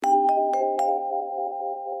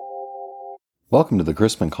Welcome to the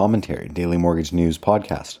Chrisman Commentary Daily Mortgage News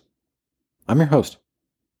Podcast. I'm your host,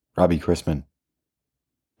 Robbie Chrisman.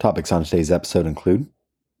 Topics on today's episode include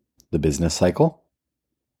the business cycle,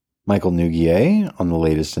 Michael Nouguier on the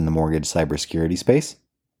latest in the mortgage cybersecurity space,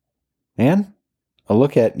 and a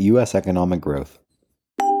look at U.S. economic growth.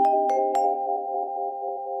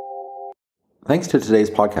 Thanks to today's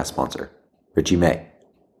podcast sponsor, Richie May.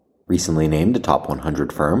 Recently named a top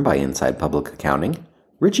 100 firm by Inside Public Accounting,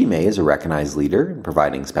 Richie May is a recognized leader in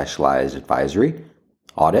providing specialized advisory,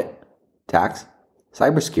 audit, tax,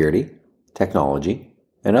 cybersecurity, technology,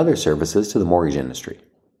 and other services to the mortgage industry.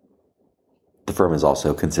 The firm has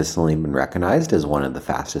also consistently been recognized as one of the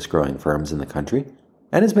fastest growing firms in the country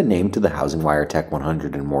and has been named to the HousingWire Tech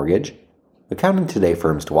 100 in Mortgage, Accounting Today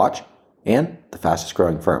Firms to Watch, and the fastest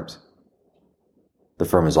growing firms. The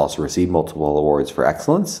firm has also received multiple awards for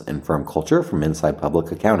excellence and firm culture from Inside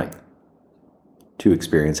Public Accounting. To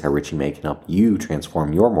experience how Richie May can help you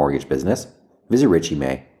transform your mortgage business, visit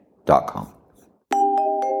richiemay.com.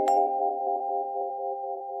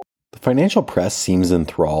 The financial press seems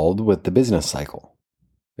enthralled with the business cycle.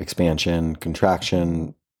 Expansion,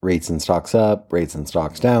 contraction, rates and stocks up, rates and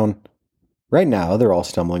stocks down. Right now, they're all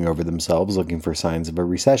stumbling over themselves looking for signs of a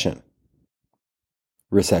recession.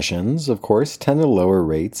 Recessions, of course, tend to lower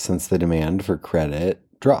rates since the demand for credit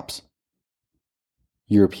drops.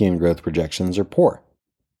 European growth projections are poor.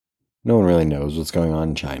 No one really knows what's going on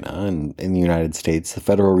in China, and in the United States, the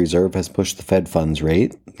Federal Reserve has pushed the Fed funds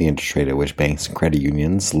rate, the interest rate at which banks and credit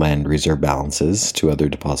unions lend reserve balances to other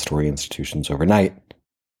depository institutions overnight,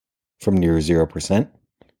 from near 0%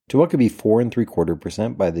 to what could be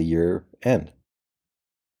 4.75% by the year end.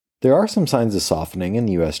 There are some signs of softening in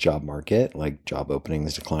the U.S. job market, like job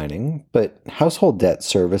openings declining, but household debt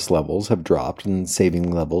service levels have dropped and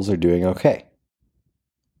saving levels are doing okay.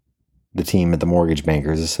 The team at the Mortgage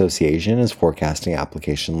Bankers Association is forecasting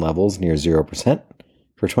application levels near 0%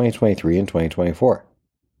 for 2023 and 2024.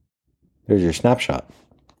 There's your snapshot.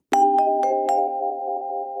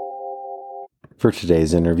 For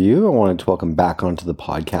today's interview, I wanted to welcome back onto the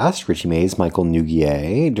podcast Richie May's Michael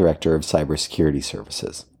Nouguier, Director of Cybersecurity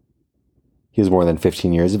Services. He has more than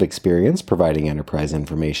 15 years of experience providing enterprise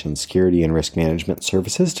information security and risk management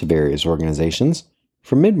services to various organizations,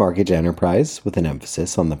 from mid-market to enterprise, with an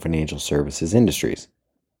emphasis on the financial services industries.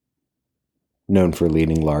 Known for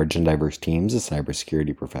leading large and diverse teams of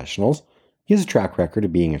cybersecurity professionals, he has a track record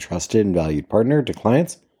of being a trusted and valued partner to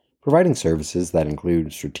clients, providing services that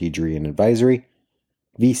include strategy and advisory,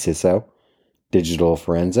 vCISO, digital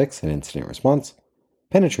forensics and incident response,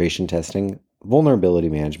 penetration testing, vulnerability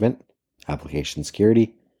management, application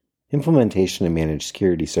security, implementation and managed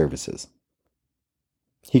security services.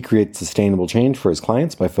 He creates sustainable change for his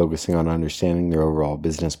clients by focusing on understanding their overall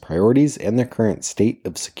business priorities and their current state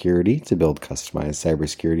of security to build customized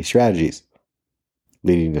cybersecurity strategies,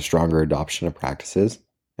 leading to stronger adoption of practices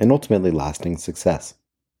and ultimately lasting success.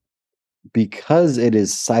 Because it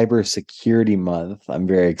is Cybersecurity Month, I'm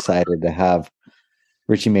very excited to have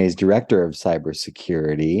Richie May's Director of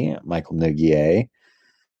Cybersecurity, Michael Nouguier.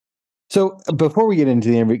 So before we get into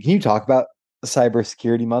the interview, can you talk about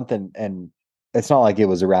Cybersecurity Month and it's not like it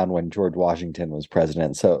was around when George Washington was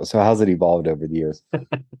president. So how's it evolved over the years?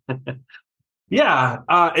 Yeah,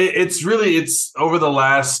 it's over the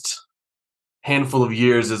last handful of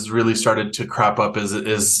years has really started to crop up as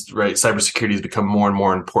right. Cybersecurity has become more and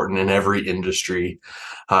more important in every industry,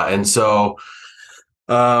 and so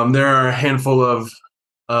there are a handful of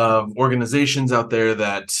organizations out there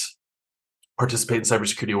that participate in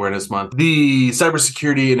Cybersecurity Awareness Month. The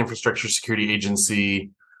Cybersecurity and Infrastructure Security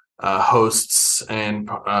Agency hosts and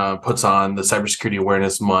puts on the Cybersecurity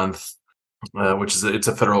Awareness Month, which is it's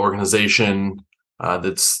a federal organization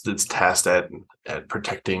that's tasked at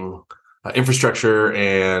protecting infrastructure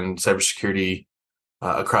and cybersecurity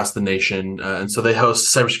across the nation. And so they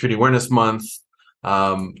host Cybersecurity Awareness Month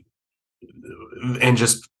and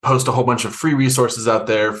just post a whole bunch of free resources out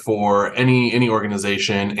there for any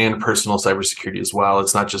organization and personal cybersecurity as well.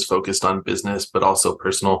 It's not just focused on business, but also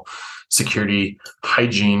personal security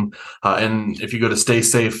hygiene. And if you go to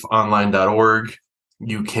staysafeonline.org,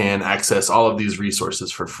 you can access all of these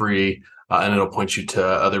resources for free, and it'll point you to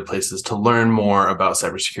other places to learn more about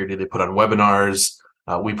cybersecurity. They put on webinars.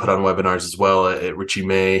 We put on webinars as well at Richie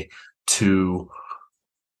May to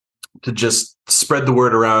just spread the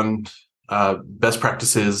word around best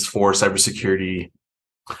practices for cybersecurity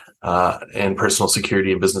and personal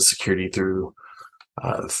security and business security through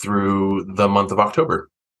the month of October.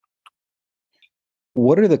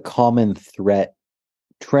 What are the common threat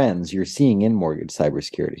trends you're seeing in mortgage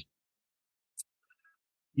cybersecurity?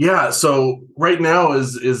 Yeah, so right now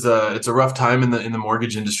is it's a rough time in the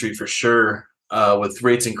mortgage industry for sure, with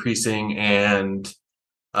rates increasing and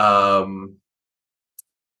um,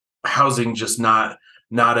 housing just not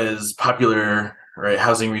as popular, right?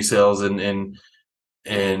 Housing resales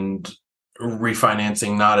and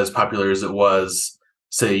refinancing not as popular as it was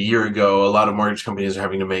say a year ago. A lot of mortgage companies are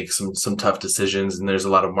having to make some tough decisions, and there's a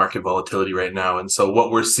lot of market volatility right now. And so what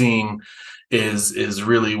we're seeing is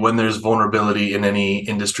really when there's vulnerability in any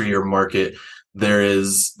industry or market, there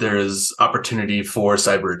is opportunity for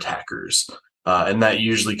cyber attackers, and that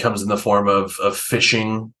usually comes in the form of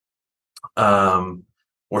phishing, um,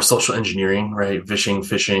 or social engineering, right?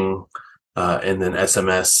 Phishing, and then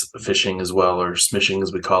SMS phishing as well, or smishing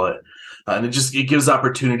as we call it. And it gives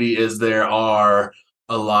opportunity as there are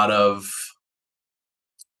a lot of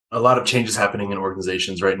a lot of changes happening in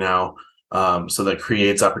organizations right now. So that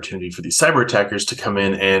creates opportunity for these cyber attackers to come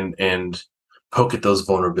in and poke at those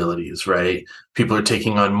vulnerabilities, right? People are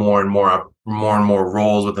taking on more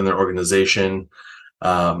roles within their organization,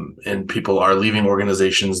 and people are leaving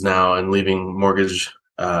organizations now and leaving mortgage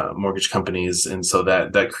companies, and so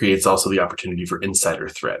that creates also the opportunity for insider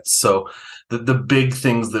threats. So the big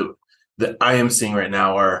things that I am seeing right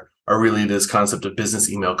now are really this concept of business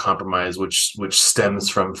email compromise, which stems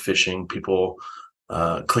from phishing, people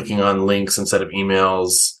clicking on links instead of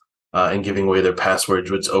emails, and giving away their passwords,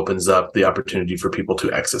 which opens up the opportunity for people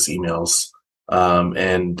to access emails,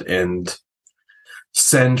 and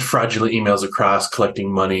send fraudulent emails across, collecting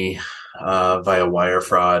money via wire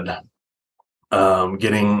fraud,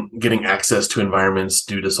 getting access to environments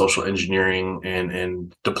due to social engineering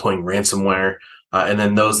and deploying ransomware, and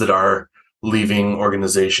then those that are leaving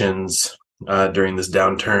organizations during this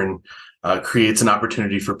downturn creates an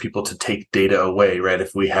opportunity for people to take data away, right?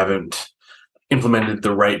 If we haven't implemented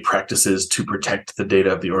the right practices to protect the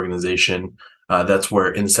data of the organization, that's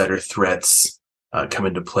where insider threats come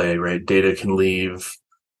into play, right? Data can leave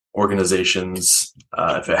organizations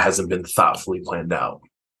if it hasn't been thoughtfully planned out.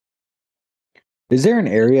 Is there an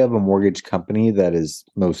area of a mortgage company that is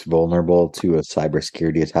most vulnerable to a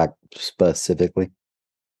cybersecurity attack specifically?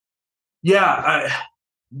 Yeah,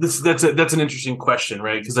 that's an interesting question,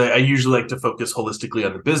 right? Because I usually like to focus holistically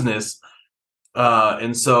on the business,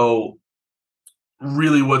 and so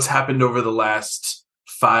really, what's happened over the last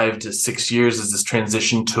 5 to 6 years is this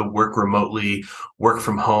transition to work remotely, work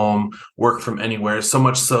from home, work from anywhere. So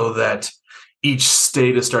much so that each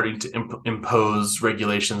state is starting to impose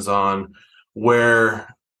regulations on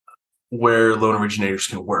where loan originators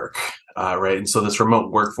can work, right? And so this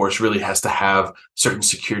remote workforce really has to have certain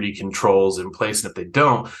security controls in place, and if they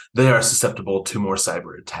don't, they are susceptible to more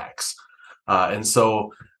cyber attacks. And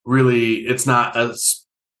so, really, it's not a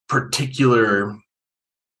particular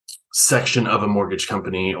section of a mortgage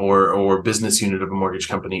company or business unit of a mortgage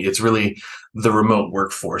company. It's really the remote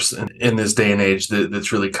workforce in this day and age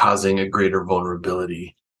that's really causing a greater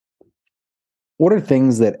vulnerability. What are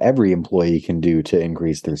things that every employee can do to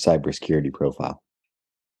increase their cybersecurity profile?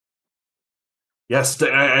 Yes,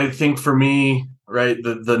 I think for me, right,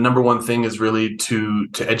 the number one thing is really to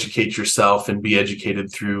educate yourself and be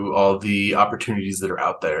educated through all the opportunities that are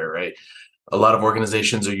out there, right? A lot of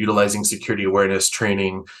organizations are utilizing security awareness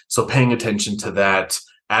training, so paying attention to that,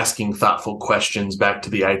 asking thoughtful questions back to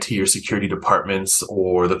the IT or security departments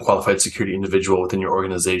or the qualified security individual within your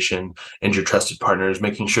organization and your trusted partners,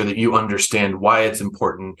 making sure that you understand why it's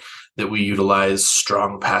important that we utilize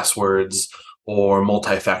strong passwords or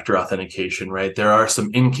multi-factor authentication, right? There are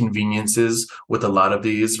some inconveniences with a lot of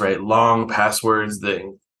these, right? Long passwords that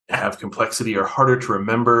have complexity are harder to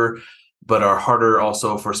remember, but are harder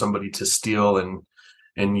also for somebody to steal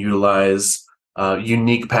and utilize.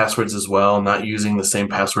 Unique passwords as well, not using the same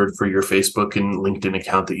password for your Facebook and LinkedIn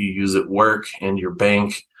account that you use at work and your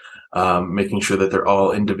bank, making sure that they're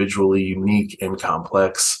all individually unique and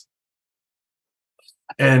complex.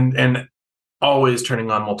 And always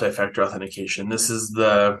turning on multi-factor authentication. This is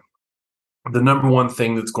the number one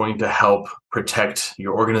thing that's going to help protect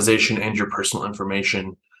your organization and your personal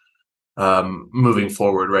information moving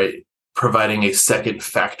forward, right? Providing a second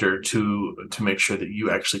factor to make sure that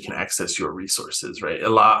you actually can access your resources, right?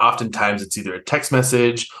 Oftentimes it's either a text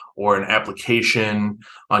message or an application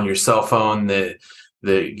on your cell phone that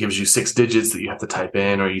gives you 6 digits that you have to type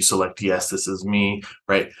in, or you select yes, this is me,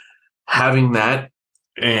 right? Having that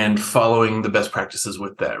and following the best practices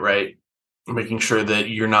with that, right? Making sure that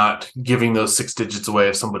you're not giving those 6 digits away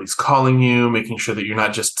if somebody's calling you, making sure that you're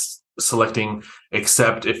not just selecting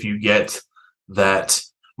accept if you get that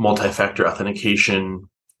multi-factor authentication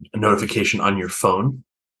notification on your phone.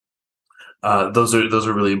 Those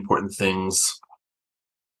are really important things.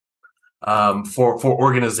 For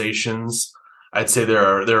organizations, I'd say there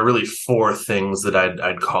are really four things that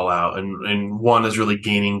I'd call out, and one is really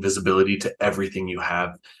gaining visibility to everything you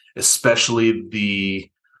have, especially the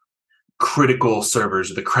critical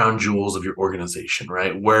servers, the crown jewels of your organization,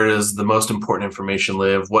 right? Where does the most important information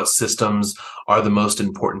live? What systems are the most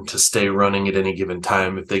important to stay running at any given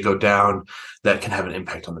time? If they go down, that can have an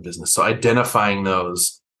impact on the business. So identifying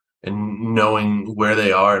those and knowing where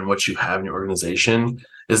they are and what you have in your organization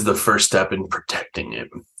is the first step in protecting it.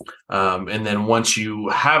 And then once you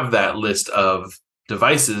have that list of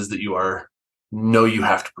devices that you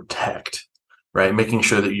have to protect, right? Making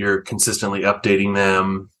sure that you're consistently updating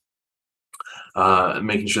them,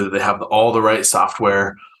 making sure that they have all the right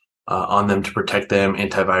software on them to protect them,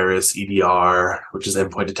 antivirus, EDR, which is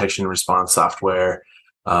endpoint detection and response software,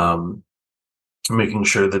 making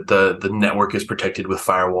sure that the network is protected with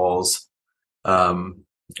firewalls,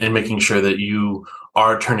 and making sure that you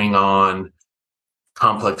are turning on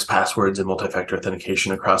complex passwords and multi-factor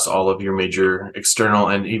authentication across all of your major external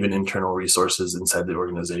and even internal resources inside the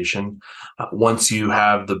organization. Once you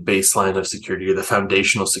have the baseline of security or the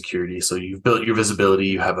foundational security, so you've built your visibility,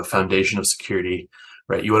 you have a foundation of security,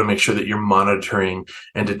 right? You want to make sure that you're monitoring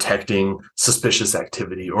and detecting suspicious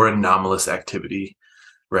activity or anomalous activity,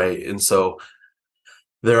 right? And so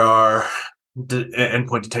there are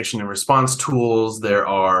endpoint detection and response tools. There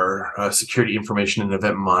are security information and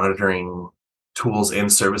event monitoring tools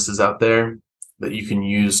and services out there that you can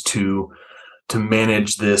use to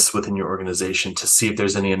manage this within your organization, to see if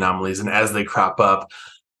there's any anomalies. And as they crop up,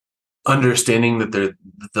 understanding that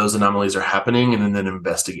those anomalies are happening and then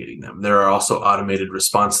investigating them. There are also automated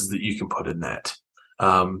responses that you can put in that.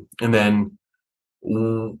 And then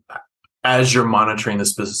as you're monitoring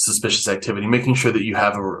this suspicious activity, making sure that you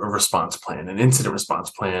have a response plan, an incident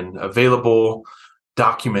response plan available,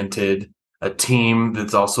 documented, a team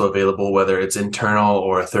that's also available, whether it's internal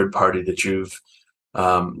or a third party that you've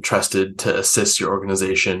trusted to assist your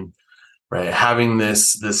organization, right? Having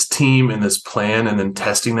this team and this plan, and then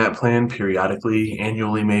testing that plan periodically,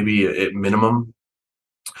 annually, maybe at minimum,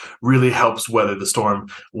 really helps weather the storm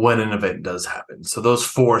when an event does happen. So those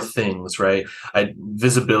four things, right?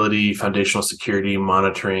 Visibility, foundational security,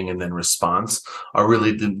 monitoring, and then response are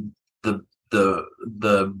really the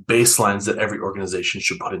baselines that every organization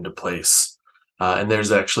should put into place. And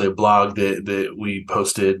there's actually a blog that we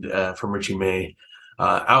posted from Richie May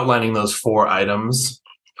outlining those four items.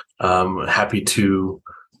 Happy to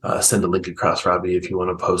send a link across, Robbie, if you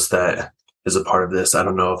want to post that as a part of this. I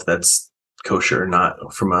don't know if that's kosher or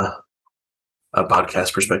not from a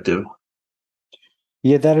podcast perspective.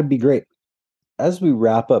 Yeah, that'd be great. As we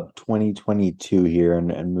wrap up 2022 here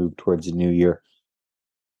and move towards the new year,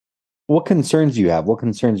 what concerns do you have? What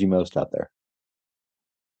concerns you most out there?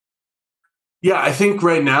 Yeah, I think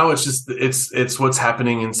right now it's what's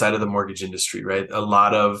happening inside of the mortgage industry, right? A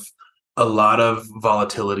lot of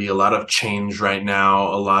volatility, a lot of change right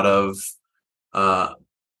now, a lot of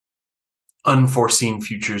unforeseen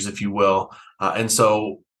futures, if you will. And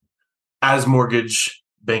so as mortgage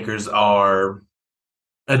bankers are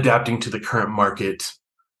adapting to the current market,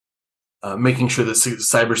 making sure that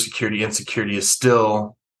cybersecurity and security is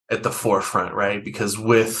still at the forefront, right? Because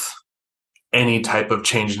with any type of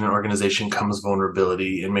change in an organization comes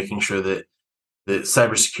vulnerability, and making sure that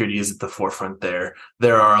cybersecurity is at the forefront there.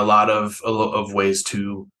 There are a lot of ways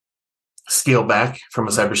to scale back from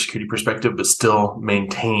a cybersecurity perspective, but still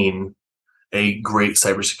maintain a great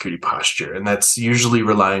cybersecurity posture. And that's usually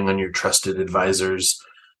relying on your trusted advisors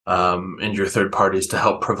and your third parties to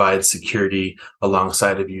help provide security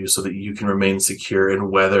alongside of you so that you can remain secure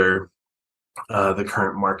and weather the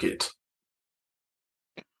current market.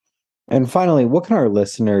 And finally, what can our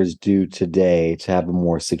listeners do today to have a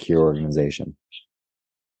more secure organization?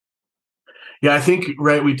 Yeah, I think,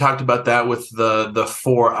 right, we talked about that with the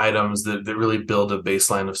four items that really build a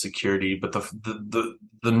baseline of security. But the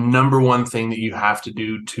number one thing that you have to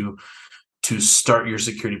do to start your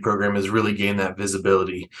security program is really gain that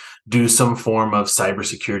visibility. Do some form of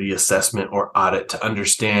cybersecurity assessment or audit to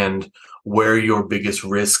understand where your biggest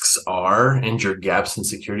risks are and your gaps in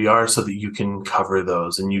security are, so that you can cover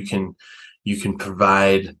those and you can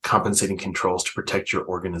provide compensating controls to protect your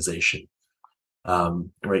organization.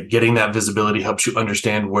 Right, getting that visibility helps you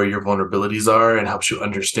understand where your vulnerabilities are and helps you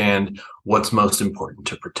understand what's most important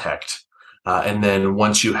to protect. And then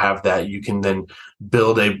once you have that, you can then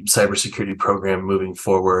build a cybersecurity program moving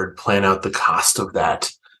forward, plan out the cost of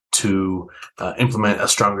that to implement a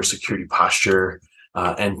stronger security posture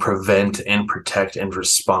and prevent and protect and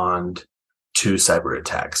respond to cyber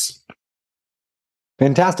attacks.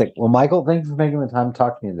 Fantastic. Well, Michael, thank you for making the time to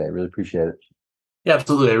talk to me today. I really appreciate it. Yeah,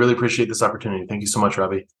 absolutely. I really appreciate this opportunity. Thank you so much,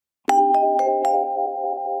 Robbie.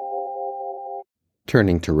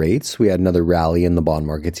 Turning to rates, we had another rally in the bond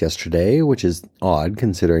markets yesterday, which is odd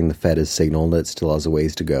considering the Fed has signaled it still has a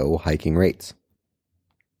ways to go hiking rates.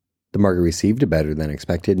 The market received a better than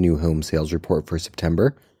expected new home sales report for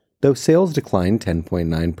September, though sales declined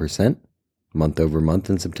 10.9% month over month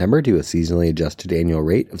in September to a seasonally adjusted annual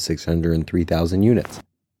rate of 603,000 units.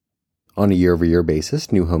 On a year-over-year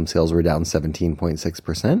basis, new home sales were down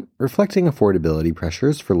 17.6%, reflecting affordability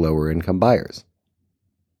pressures for lower-income buyers.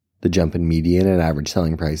 The jump in median and average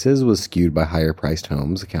selling prices was skewed by higher-priced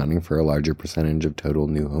homes, accounting for a larger percentage of total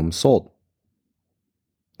new homes sold.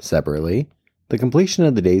 Separately, the completion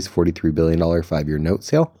of the day's $43 billion 5-year note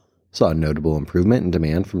sale saw a notable improvement in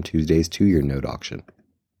demand from Tuesday's 2-year note auction.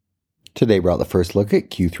 Today brought the first look at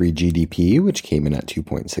Q3 GDP, which came in at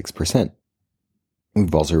 2.6%.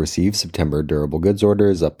 We've also received September durable goods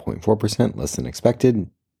orders up 0.4%, less than expected,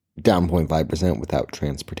 down 0.5% without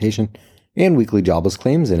transportation, and weekly jobless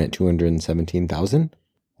claims in at 217,000,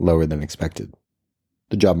 lower than expected.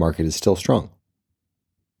 The job market is still strong.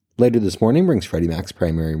 Later this morning brings Freddie Mac's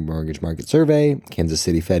primary mortgage market survey, Kansas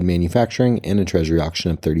City Fed manufacturing, and a Treasury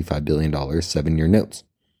auction of $35 billion 7-year notes.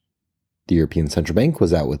 The European Central Bank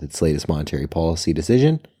was out with its latest monetary policy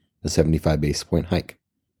decision, a 75 basis point hike.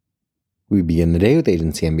 We begin the day with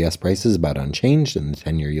agency MBS prices about unchanged and the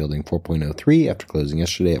 10-year yielding 4.03 after closing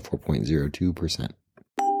yesterday at 4.02%.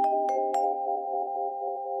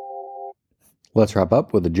 Let's wrap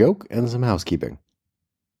up with a joke and some housekeeping.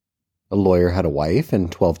 A lawyer had a wife and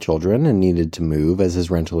 12 children and needed to move as his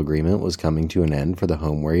rental agreement was coming to an end for the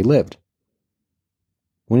home where he lived.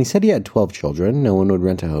 When he said he had 12 children, no one would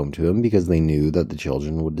rent a home to him because they knew that the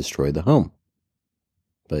children would destroy the home.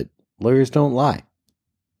 But lawyers don't lie.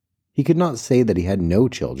 He could not say that he had no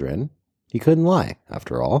children. He couldn't lie,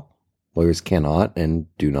 after all. Lawyers cannot and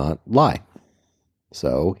do not lie.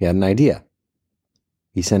 So he had an idea.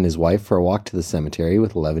 He sent his wife for a walk to the cemetery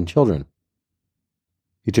with 11 children.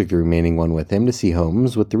 He took the remaining one with him to see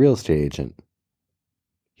homes with the real estate agent.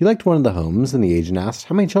 He liked one of the homes, and the agent asked,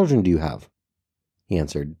 "How many children do you have?" He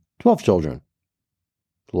answered, 12 children.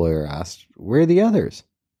 The lawyer asked, "Where are the others?"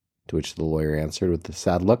 To which the lawyer answered with a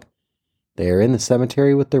sad look, "They are in the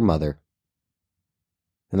cemetery with their mother."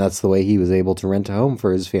 And that's the way he was able to rent a home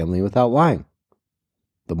for his family without lying.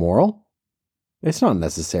 The moral? It's not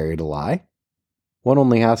necessary to lie. One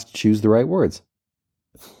only has to choose the right words.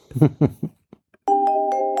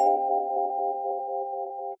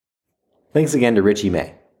 Thanks again to Richie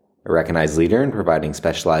May, a recognized leader in providing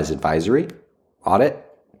specialized advisory, audit,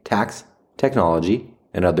 tax, technology,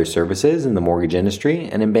 and other services in the mortgage industry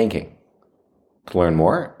and in banking. To learn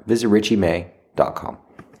more, visit richiemay.com.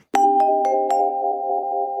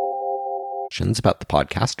 Questions about the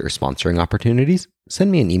podcast or sponsoring opportunities?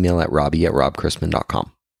 Send me an email at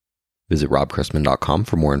robbie@robchrisman.com. Visit robchrisman.com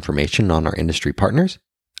for more information on our industry partners,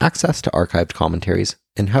 access to archived commentaries,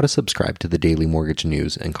 and how to subscribe to the daily mortgage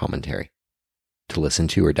news and commentary. To listen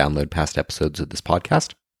to or download past episodes of this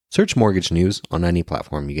podcast, search Mortgage News on any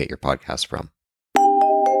platform you get your podcasts from.